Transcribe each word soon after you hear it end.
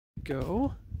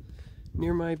go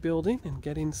near my building and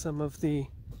getting some of the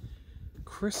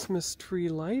Christmas tree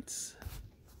lights.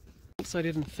 I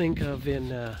didn't think of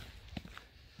in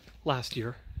last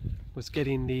year was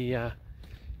getting the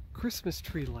Christmas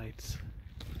tree lights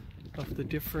of the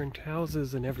different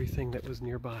houses and everything that was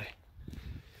nearby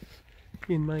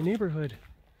in my neighborhood.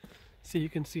 So you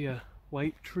can see a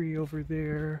white tree over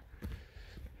there.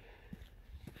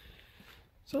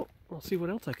 So I'll see what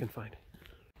else I can find.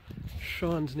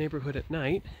 Sean's neighborhood at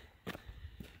night.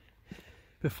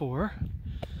 Before,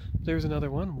 there's another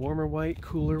one, warmer white,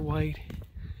 cooler white.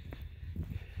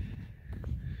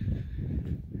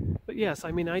 But yes,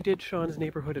 I mean, I did Sean's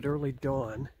neighborhood at early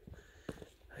dawn.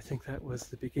 I think that was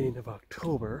the beginning of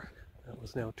October. That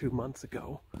was now 2 months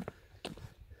ago.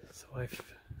 So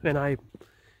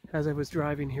as I was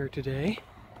driving here today,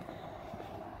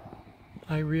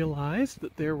 I realized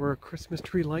that there were Christmas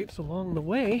tree lights along the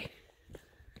way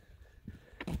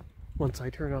once I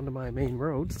turned onto my main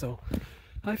road, so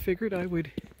I figured I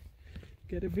would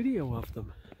get a video of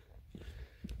them.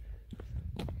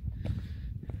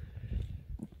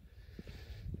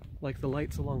 Like the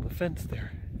lights along the fence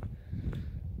there.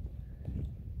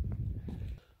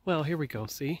 Well, here we go,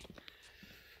 see?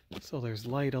 So there's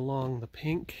light along the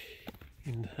pink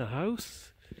in the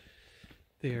house.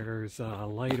 There's a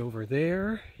light over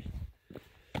there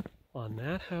on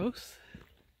that house.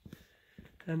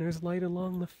 And there's light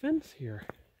along the fence here.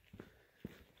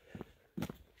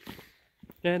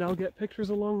 And I'll get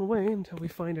pictures along the way until we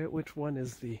find out which one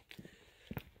is the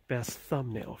best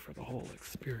thumbnail for the whole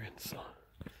experience. So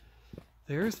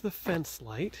there's the fence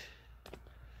light.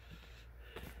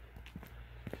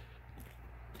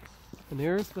 And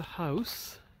there's the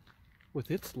house with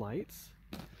its lights.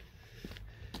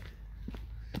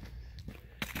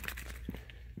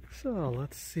 So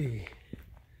let's see.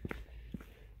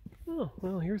 Oh,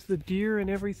 well, here's the deer and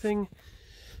everything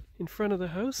in front of the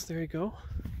house. There you go.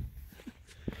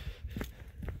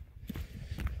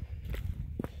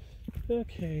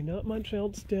 Okay, not much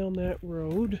else down that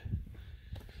road.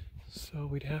 So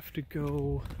we'd have to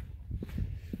go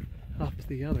up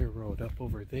the other road, up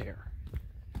over there.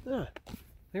 Ah,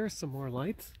 there's some more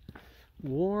lights.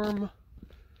 Warm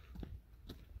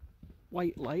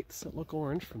white lights that look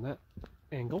orange from that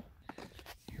angle.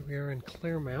 Here we are in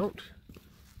Claremont.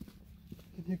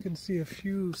 And you can see a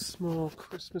few small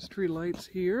Christmas tree lights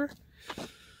here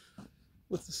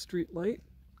with the street light.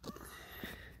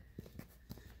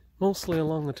 Mostly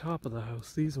along the top of the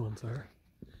house, these ones are.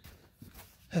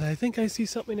 And I think I see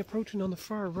something approaching on the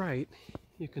far right.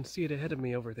 You can see it ahead of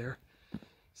me over there.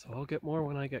 So I'll get more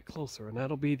when I get closer, and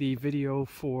that'll be the video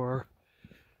for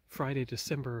Friday,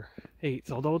 December 8th.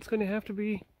 Although it's going to have to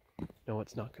be, no,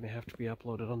 it's not going to have to be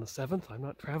uploaded on the 7th. I'm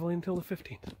not traveling until the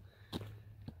 15th.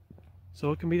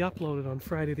 So it can be uploaded on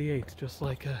Friday the 8th, just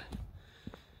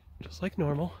like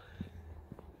normal.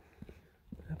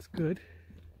 That's good.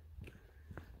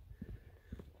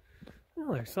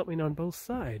 Well, there's something on both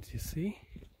sides, you see.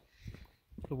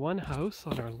 The one house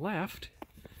on our left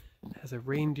has a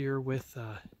reindeer with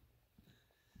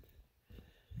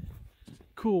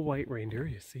cool white reindeer,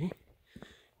 you see,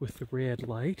 with the red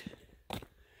light.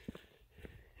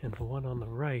 And the one on the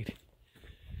right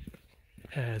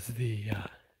has the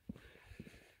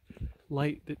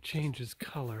light that changes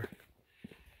color.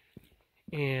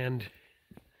 And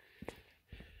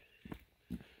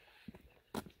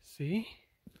see?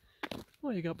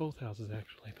 Well, you got both houses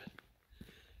actually, but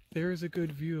there's a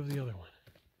good view of the other one.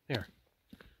 There.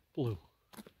 Blue,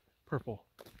 purple,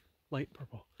 light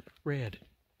purple, red,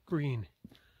 green.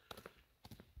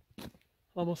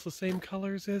 Almost the same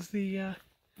colors as the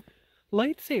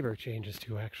lightsaber changes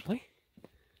to, actually.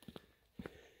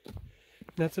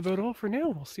 And that's about all for now.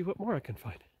 We'll see what more I can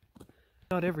find.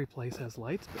 Not every place has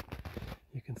lights, but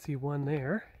you can see one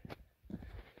there.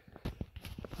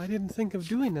 I didn't think of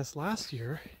doing this last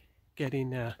year,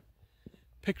 getting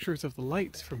pictures of the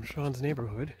lights from Sean's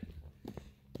neighborhood.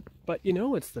 But you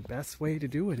know, it's the best way to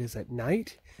do it is at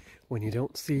night when you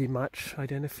don't see much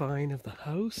identifying of the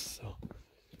house. So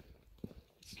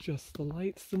it's just the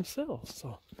lights themselves.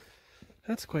 So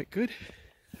that's quite good.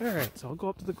 Alright, so I'll go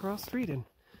up to the cross street and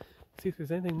see if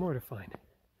there's anything more to find.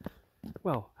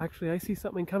 Well, actually I see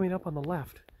something coming up on the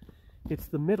left. It's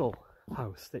the middle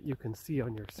house that you can see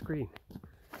on your screen.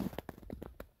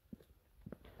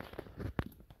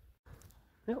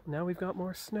 Well, now we've got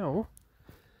more snow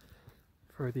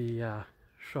for the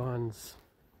Sean's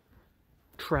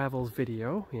travels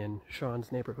video in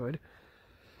Sean's neighborhood.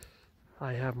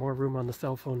 I have more room on the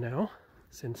cell phone now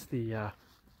since the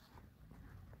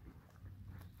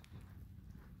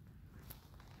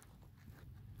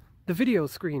video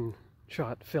screen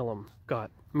shot film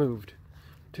got moved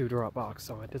to Dropbox,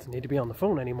 so it doesn't need to be on the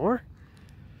phone anymore.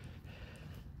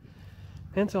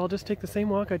 And so I'll just take the same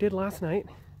walk I did last night.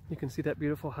 You can see that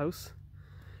beautiful house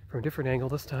from a different angle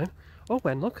this time. Oh,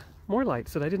 and look, more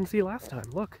lights that I didn't see last time.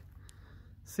 Look,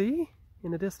 see?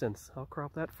 In the distance. I'll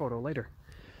crop that photo later.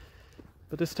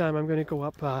 But this time I'm going to go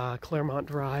up Claremont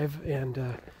Drive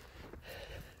and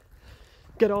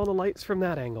get all the lights from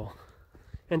that angle.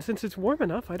 And since it's warm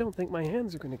enough, I don't think my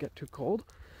hands are going to get too cold,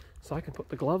 so I can put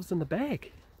the gloves in the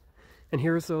bag. And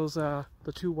here's those the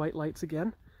two white lights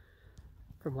again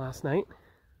from last night.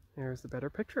 There's the better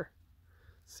picture.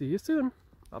 See you soon.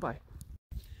 Bye-bye.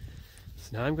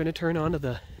 So now I'm going to turn onto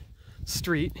the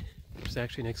street, which is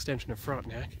actually an extension of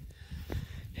Frontenac,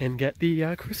 and get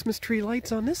the Christmas tree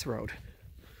lights on this road,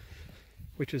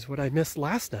 which is what I missed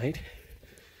last night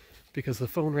because the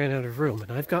phone ran out of room.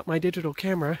 And I've got my digital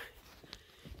camera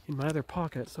in my other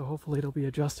pocket, so hopefully it'll be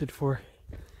adjusted for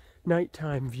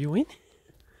nighttime viewing.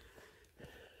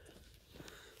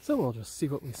 So we'll just see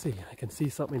what we see. I can see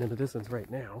something in the distance right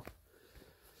now.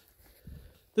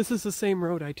 This is the same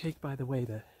road I take, by the way,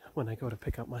 that when I go to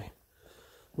pick up my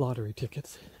lottery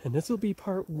tickets. And this will be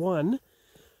part one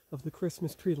of the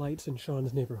Christmas tree lights in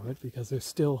Sean's neighborhood, because there's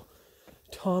still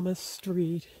Thomas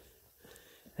Street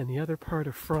and the other part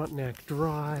of Frontenac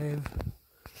Drive.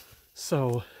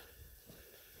 So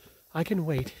I can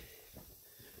wait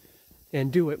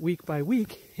and do it week by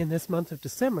week in this month of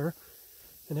December,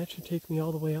 and that should take me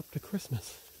all the way up to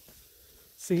Christmas.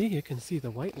 See, you can see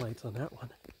the white lights on that one.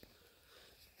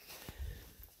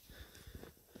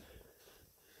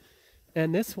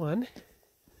 And this one,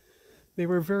 they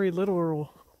were very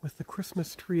literal with the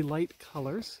Christmas tree light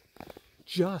colors,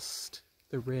 just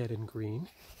the red and green.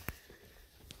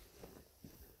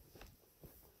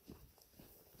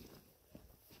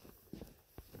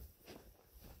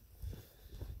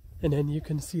 And then you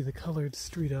can see the colored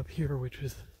street up here, which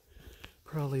is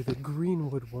probably the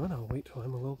Greenwood one. I'll wait till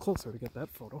I'm a little closer to get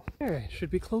that photo. Alright,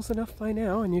 should be close enough by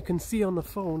now, and you can see on the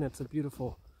phone it's a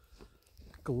beautiful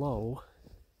glow.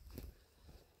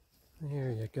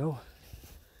 There you go.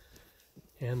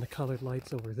 And the colored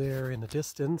lights over there in the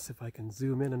distance, if I can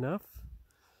zoom in enough.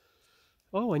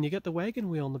 Oh, and you get the wagon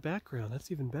wheel in the background.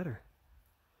 That's even better.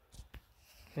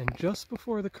 And just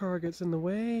before the car gets in the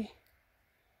way,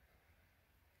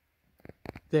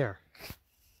 there.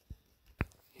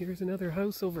 Here's another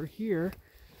house over here.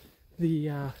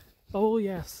 The, oh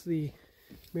yes, the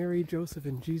Mary, Joseph,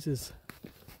 and Jesus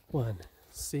one.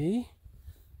 See?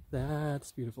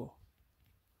 That's beautiful.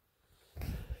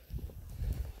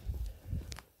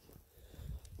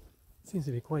 Seems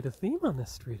to be quite a theme on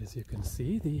this street, as you can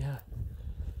see. The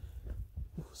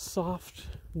soft,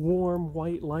 warm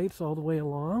white lights all the way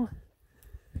along.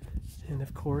 And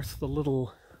of course the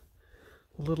little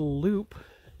loop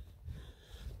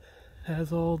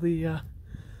has all the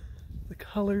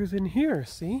colors in here,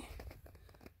 see?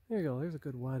 There you go, there's a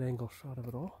good wide angle shot of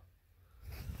it all.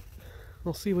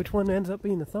 We'll see which one ends up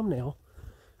being the thumbnail.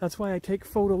 That's why I take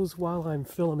photos while I'm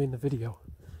filming the video.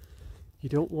 You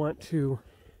don't want to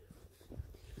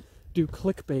do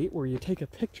clickbait where you take a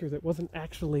picture that wasn't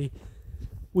actually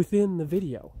within the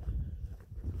video.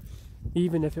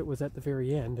 Even if it was at the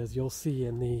very end, as you'll see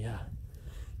in the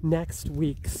next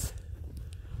week's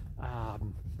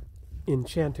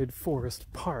Enchanted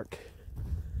Forest Park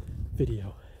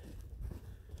video.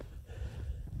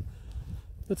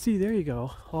 Let's see, there you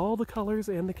go. All the colors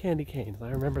and the candy canes. I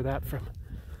remember that from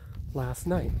last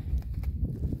night.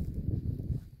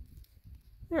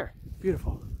 There,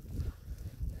 beautiful.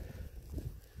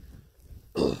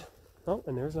 Oh,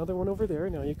 and there's another one over there.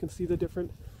 Now you can see the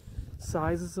different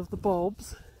sizes of the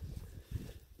bulbs.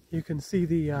 You can see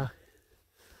the,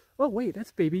 oh wait,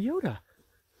 that's Baby Yoda.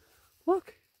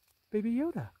 Look, Baby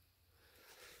Yoda.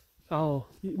 I'll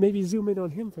maybe zoom in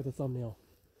on him for the thumbnail.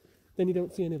 Then you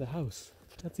don't see any of the house.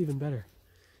 That's even better.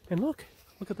 And look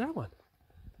at that one.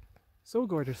 So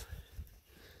gorgeous.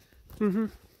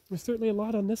 There's certainly a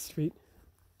lot on this street.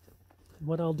 And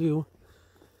what I'll do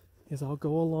is I'll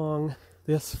go along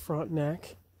this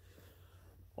Frontenac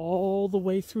all the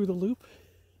way through the loop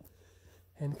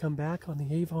and come back on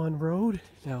the Avon Road.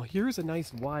 Now here's a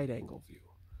nice wide angle view.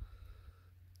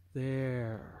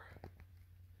 There.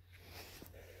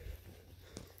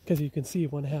 Because you can see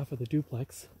one half of the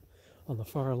duplex on the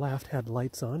far left had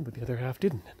lights on, but the other half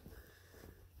didn't.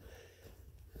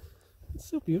 It's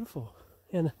so beautiful.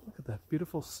 And look at that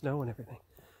beautiful snow and everything.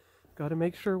 Got to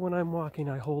make sure when I'm walking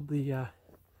I hold the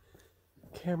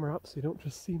camera up so you don't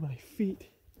just see my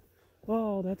feet.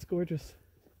 Oh, that's gorgeous.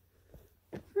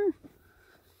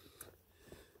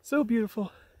 So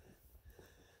beautiful.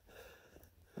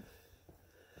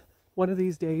 one of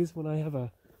these days when I have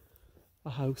a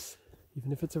house,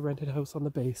 even if it's a rented house on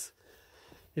the base,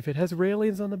 if it has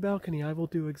railings on the balcony, I will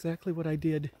do exactly what I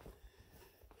did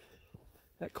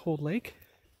at Cold Lake.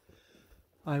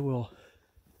 I will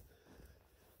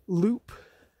loop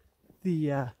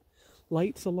the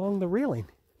lights along the railing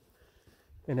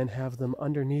and then have them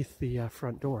underneath the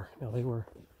front door. Now they were...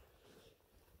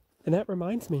 And that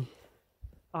reminds me,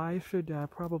 I should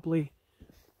probably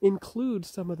include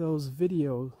some of those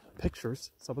video pictures,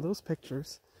 some of those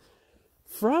pictures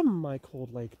from my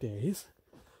Cold Lake days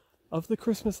of the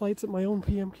Christmas lights at my own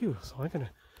PMQ. So I'm going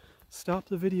to stop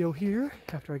the video here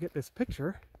after I get this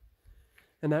picture,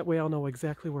 and that way I'll know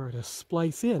exactly where to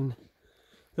splice in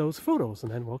those photos,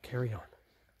 and then we'll carry on.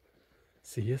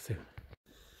 See you soon.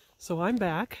 So I'm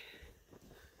back.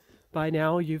 By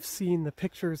now you've seen the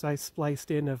pictures I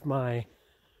spliced in of my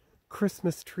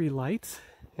Christmas tree lights,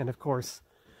 and of course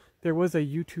there was a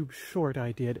YouTube short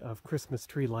I did of Christmas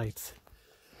tree lights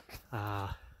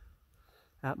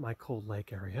at my Cold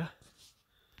Lake area.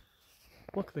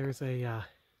 Look, there's a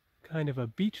kind of a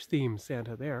beach theme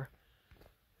Santa there.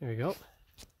 There you go.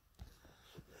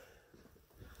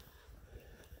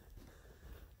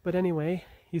 But anyway,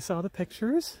 you saw the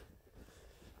pictures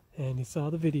and you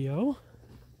saw the video.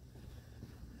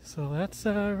 So that's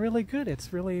really good.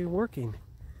 It's really working.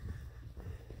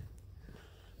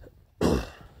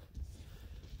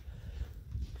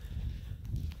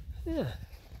 Yeah.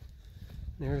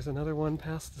 There's another one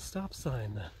past the stop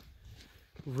sign. The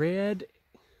red,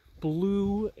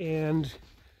 blue, and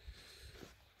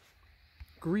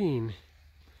green.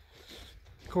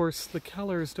 Of course, the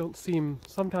colors don't seem,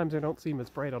 sometimes they don't seem as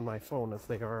bright on my phone as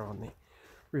they are on the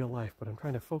real life, but I'm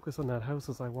trying to focus on that house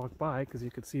as I walk by because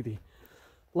you could see the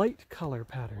light color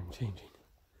pattern changing.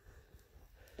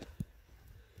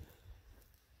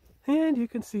 And you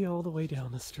can see all the way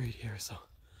down the street here, so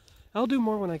I'll do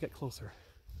more when I get closer.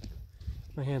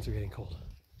 My hands are getting cold,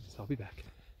 so I'll be back.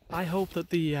 I hope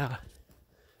that the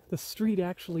street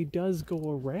actually does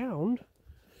go around.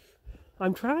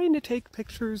 I'm trying to take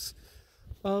pictures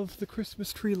of the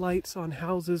Christmas tree lights on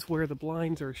houses where the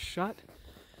blinds are shut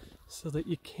so that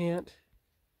you can't,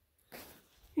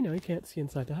 you can't see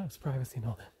inside the house, privacy and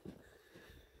all that.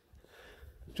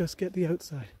 Just get the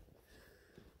outside.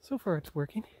 So far it's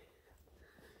working.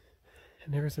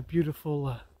 And there's a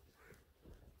beautiful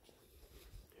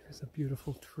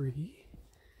tree.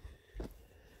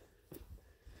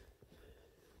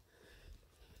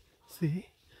 See?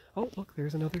 Oh, look,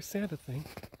 there's another Santa thing.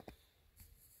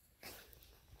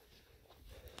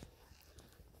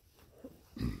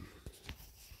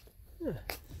 Yeah.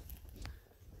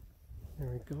 There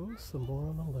we go, some more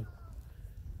on the loop.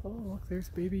 Oh, look, there's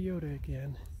Baby Yoda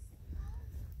again.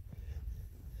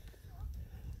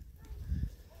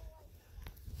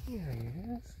 There he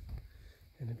is.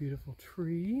 And a beautiful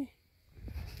tree.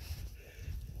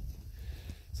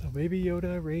 So Baby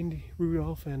Yoda,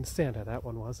 Rudolph, and Santa, that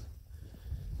one was.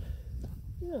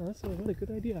 Yeah, that's a really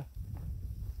good idea.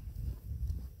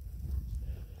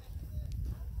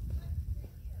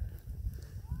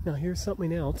 Now here's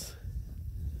something else.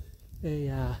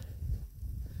 I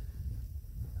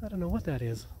don't know what that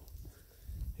is.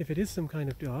 If it is some kind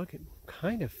of dog, it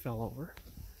kind of fell over.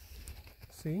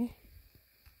 See?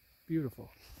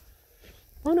 Beautiful.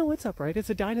 Oh no, it's upright. It's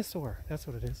a dinosaur. That's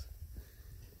what it is.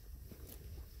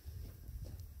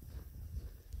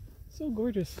 So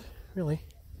gorgeous, really.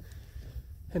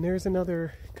 And there's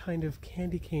another kind of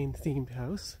candy cane themed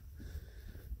house.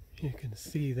 You can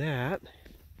see that.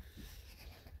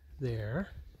 There.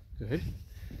 Good.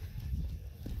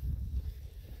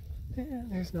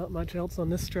 And there's not much else on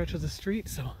this stretch of the street,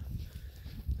 so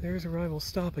there's where I will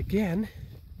stop again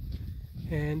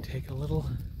and take a little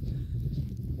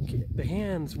get the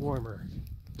hands warmer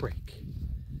break.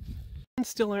 And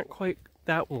still aren't quite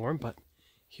that warm, but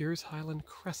here's Highland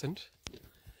Crescent.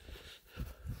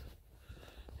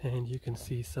 And you can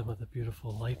see some of the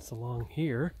beautiful lights along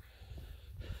here.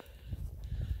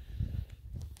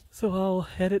 So I'll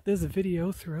edit this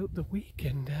video throughout the week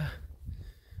and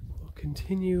we'll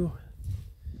continue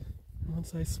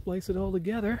once I splice it all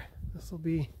together. This will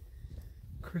be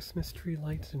Christmas tree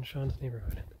lights in Sean's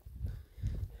neighborhood.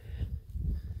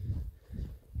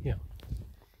 Yeah.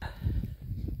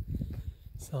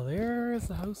 So there is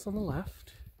the house on the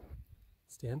left.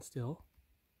 Stand still.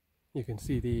 You can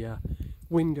see the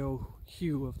window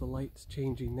hue of the lights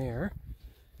changing there.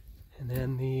 And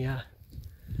then the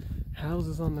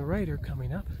houses on the right are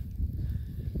coming up,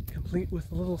 complete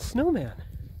with a little snowman.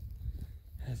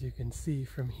 As you can see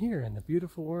from here in the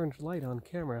beautiful orange light on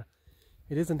camera,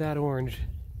 it isn't that orange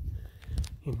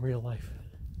in real life.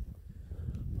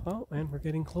 Oh, and we're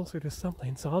getting closer to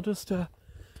something, so I'll just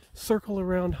circle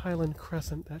around Highland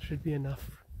Crescent. That should be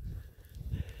enough.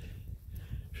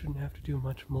 Shouldn't have to do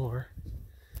much more.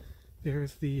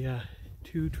 There's the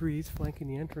 2 trees flanking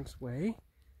the entranceway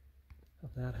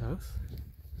of that house.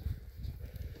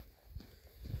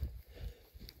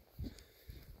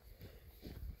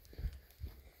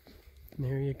 And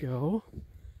there you go.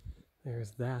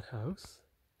 There's that house.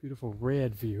 Beautiful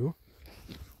red view.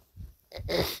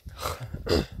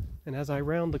 And as I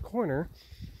round the corner,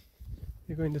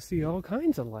 you're going to see all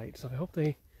kinds of lights. I hope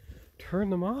they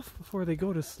turn them off before they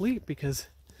go to sleep, because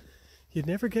you'd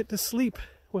never get to sleep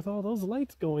with all those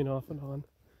lights going off and on.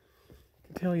 I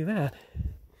can tell you that.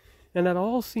 And that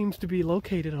all seems to be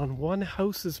located on one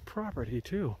house's property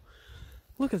too.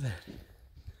 Look at that.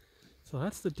 So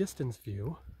that's the distance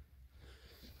view.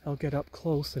 I'll get up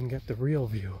close and get the real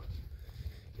view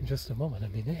in just a moment. I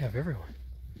mean, they have everyone.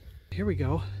 Here we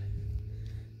go.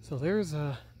 So there's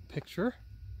a picture.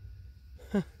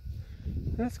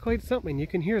 That's quite something. You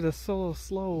can hear the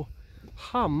slow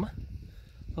hum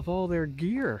of all their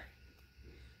gear.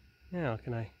 Now,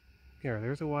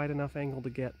 there's a wide enough angle to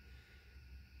get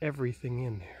everything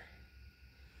in there.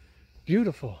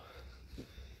 Beautiful.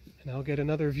 And I'll get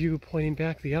another view pointing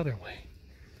back the other way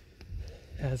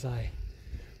as I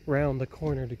round the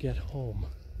corner to get home.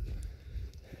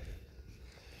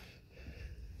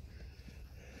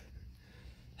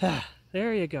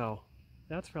 There you go.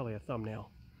 That's probably a thumbnail.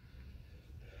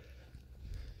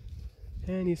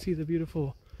 And you see the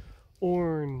beautiful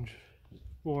orange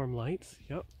warm lights.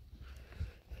 Yep.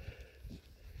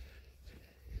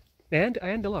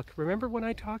 And look, remember when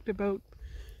I talked about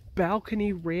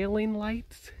balcony railing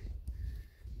lights?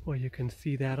 Well, you can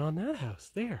see that on that house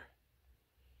there.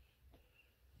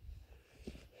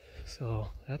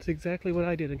 So that's exactly what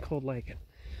I did in Cold Lake. And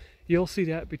you'll see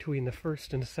that between the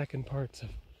first and second parts of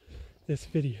this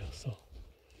video. So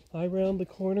I round the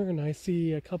corner and I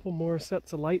see a couple more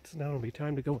sets of lights. Now it'll be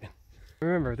time to go in.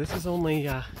 Remember, this is only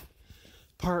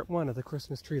part 1 of the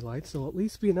Christmas tree lights. There'll at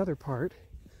least be another part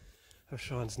of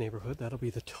Sean's neighborhood. That'll be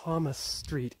the Thomas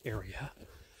Street area.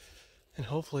 And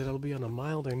hopefully that'll be on a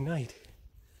milder night.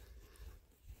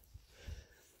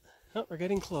 Oh, we're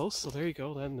getting close, so there you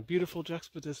go. Then the beautiful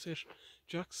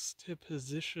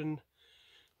juxtaposition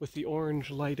with the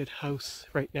orange lighted house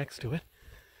right next to it.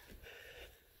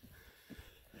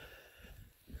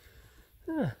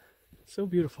 Ah, so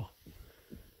beautiful.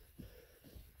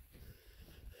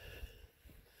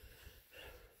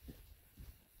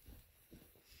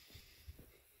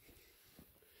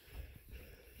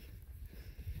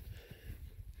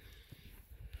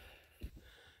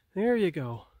 There you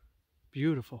go.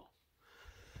 Beautiful.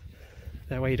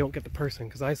 That way you don't get the person,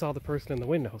 because I saw the person in the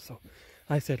window, so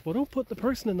I said, well, don't put the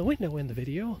person in the window in the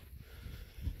video.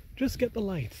 Just get the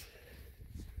lights.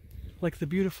 Like the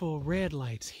beautiful red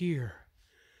lights here,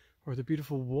 or the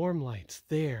beautiful warm lights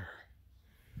there,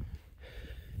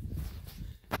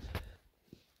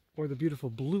 or the beautiful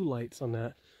blue lights on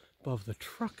that above the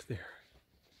truck there.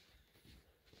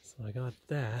 So I got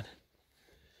that.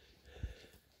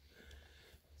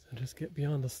 So just get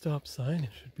beyond the stop sign and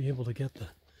should be able to get the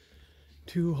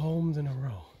 2 homes in a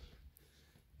row.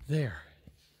 There.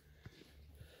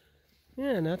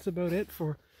 Yeah, and that's about it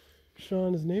for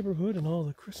Sean's neighborhood and all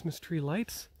the Christmas tree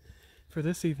lights for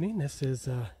this evening. This is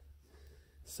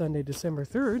Sunday, December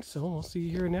 3rd, so we'll see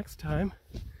you here next time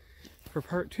for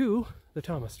part 2, the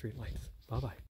Thomas Street lights. Bye-bye.